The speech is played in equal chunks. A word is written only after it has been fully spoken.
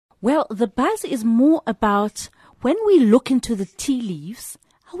Well, the buzz is more about when we look into the tea leaves,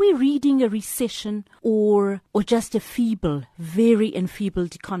 are we reading a recession or just a very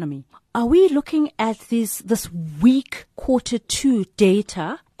enfeebled economy? Are we looking at this weak Q2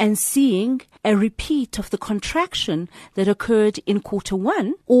 data and seeing a repeat of the contraction that occurred in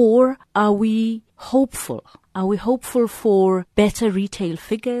Q1, or are we hopeful? Are we hopeful for better retail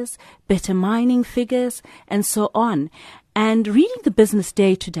figures, better mining figures, and so on? And reading the Business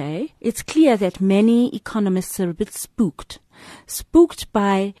Day today, it's clear that many economists are a bit spooked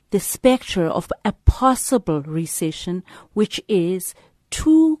by the spectre of a possible recession, which is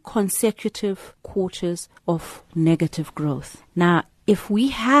 2 consecutive quarters of negative growth. Now, if we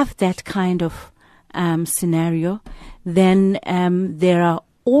have that kind of scenario, then there are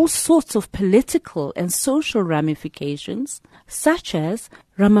all sorts of political and social ramifications, such as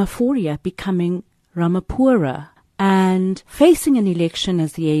Ramaphosa becoming Rampaphosa and facing an election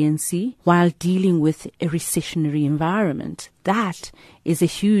as the ANC while dealing with a recessionary environment. That is a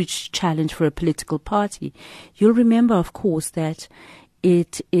huge challenge for a political party. You'll remember, of course, that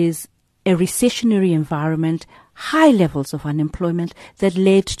it is a recessionary environment, high levels of unemployment that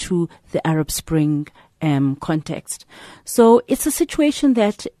led to the Arab Spring context. So it's a situation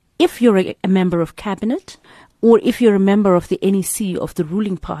that if you're a member of cabinet or if you're a member of the NEC of the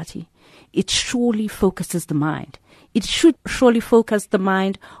ruling party, it surely focuses the mind. It should surely focus the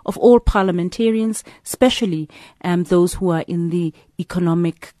mind of all parliamentarians, especially those who are in the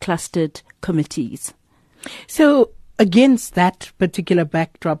economic clustered committees. So against that particular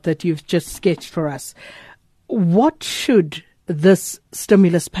backdrop that you've just sketched for us, what should this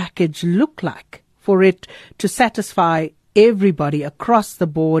stimulus package look like for it to satisfy everybody across the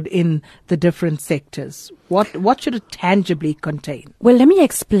board in the different sectors? What should it tangibly contain? Well, let me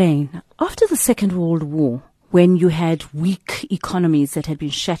explain. After the Second World War, when you had weak economies that had been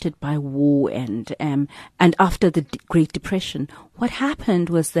shattered by war and after the Great Depression, what happened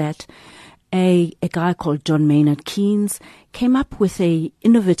was that a guy called John Maynard Keynes came up with a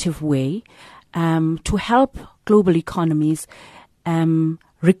innovative way to help global economies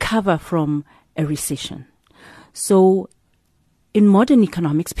recover from a recession. So in modern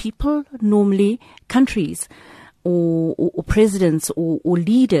economics, people normally, countries or presidents or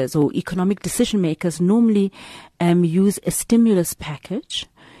leaders or economic decision makers normally use a stimulus package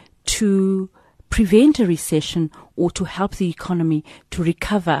to prevent a recession or to help the economy to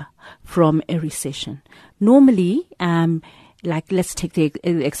recover from a recession. Normally, like let's take the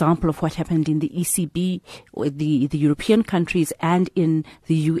example of what happened in the ECB or the European countries and in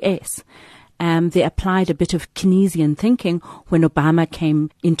the US. They applied a bit of Keynesian thinking when Obama came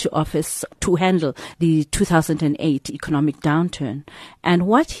into office to handle the 2008 economic downturn. And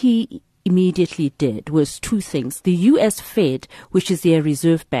what he immediately did was 2 things. The US Fed, which is their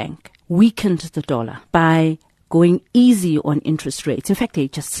reserve bank, weakened the dollar by going easy on interest rates. In fact, they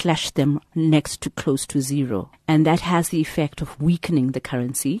just slashed them next to close to zero. And that has the effect of weakening the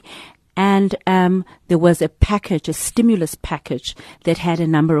currency. And there was a stimulus package that had a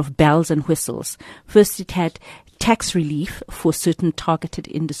number of bells and whistles. First, it had tax relief for certain targeted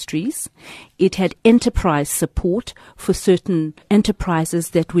industries. It had enterprise support for certain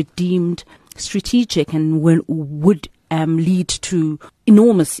enterprises that were deemed strategic and would lead to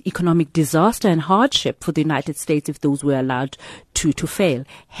enormous economic disaster and hardship for the United States if those were allowed to fail.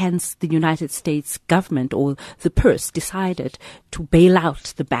 Hence, the United States government or the purse decided to bail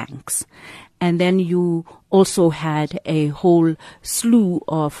out the banks. And then you also had a whole slew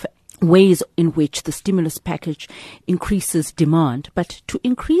of ways in which the stimulus package increases demand. But to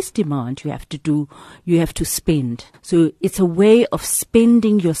increase demand, you have to spend. So it's a way of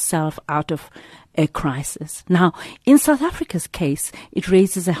spending yourself out of a crisis. Now, in South Africa's case, it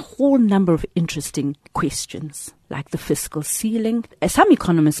raises a whole number of interesting questions, like the fiscal ceiling. Some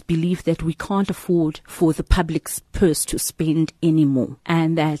economists believe that we can't afford for the public's purse to spend anymore,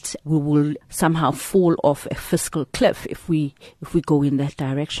 and that we will somehow fall off a fiscal cliff if we go in that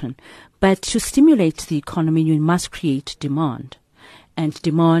direction. But to stimulate the economy, you must create demand, and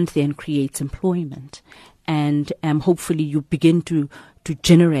demand then creates employment. And hopefully you begin to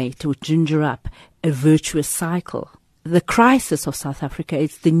generate or ginger up a virtuous cycle. The crisis of South Africa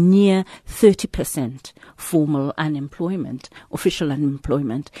is the near 30% formal unemployment, official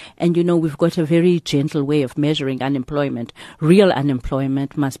unemployment. And, we've got a very gentle way of measuring unemployment. Real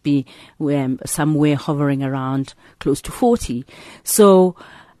unemployment must be somewhere hovering around close to 40. So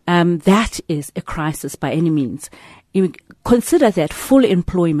that is a crisis by any means. You consider that full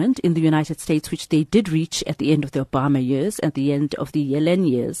employment in the United States, which they did reach at the end of the Obama years, at the end of the Yellen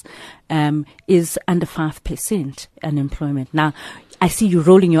years, is under 5% unemployment. Now, I see you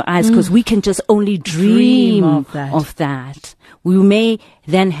rolling your eyes because we can just only dream of that. We may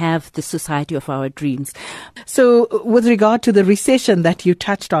then have the society of our dreams. So with regard to the recession that you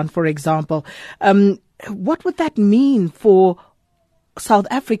touched on, for example, what would that mean for South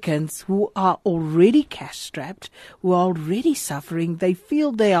Africans who are already cash-strapped, who are already suffering? They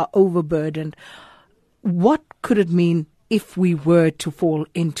feel they are overburdened. What could it mean if we were to fall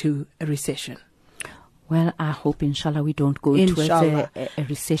into a recession? Well, I hope, inshallah, we don't go towards a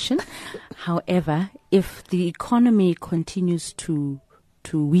recession. However, if the economy continues to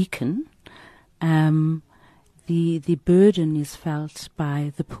weaken, the burden is felt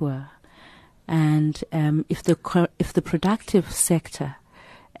by the poor. And if the productive sector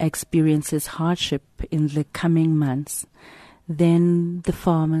experiences hardship in the coming months, then the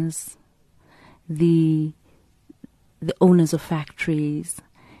farmers, the owners of factories,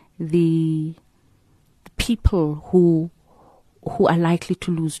 the people who are likely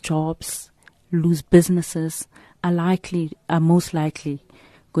to lose jobs, lose businesses, are most likely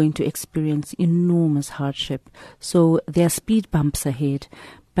going to experience enormous hardship. So there are speed bumps ahead.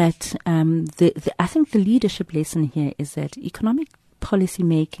 But I think the leadership lesson here is that economic policy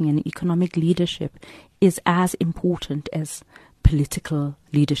making and economic leadership is as important as political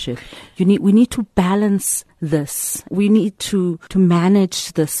leadership. We need to balance this. We need to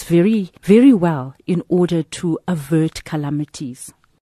manage this very, very well in order to avert calamities.